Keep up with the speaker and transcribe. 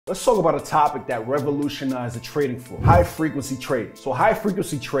Let's talk about a topic that revolutionized the trading floor: high-frequency trading. So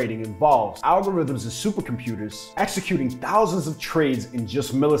high-frequency trading involves algorithms and supercomputers executing thousands of trades in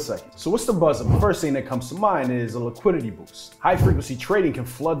just milliseconds. So what's the buzz? The first thing that comes to mind is a liquidity boost. High-frequency trading can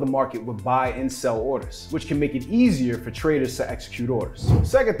flood the market with buy and sell orders, which can make it easier for traders to execute orders. The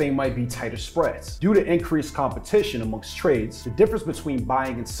second thing might be tighter spreads. Due to increased competition amongst trades, the difference between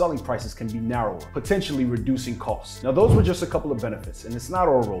buying and selling prices can be narrower, potentially reducing costs. Now, those were just a couple of benefits, and it's not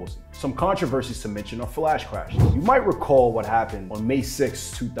all rosy. Some controversies to mention are flash crashes. You might recall what happened on May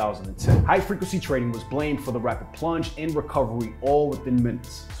 6, 2010. High-frequency trading was blamed for the rapid plunge and recovery all within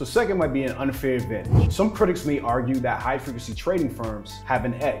minutes. So second might be an unfair advantage. Some critics may argue that high-frequency trading firms have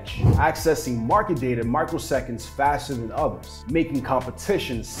an edge, accessing market data microseconds faster than others, making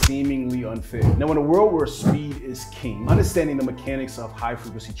competition seemingly unfair. Now, in a world where speed is king, understanding the mechanics of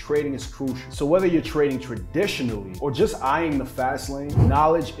high-frequency trading is crucial. So whether you're trading traditionally or just eyeing the fast lane,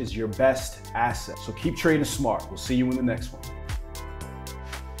 knowledge is your best asset. So keep trading smart. We'll see you in the next one.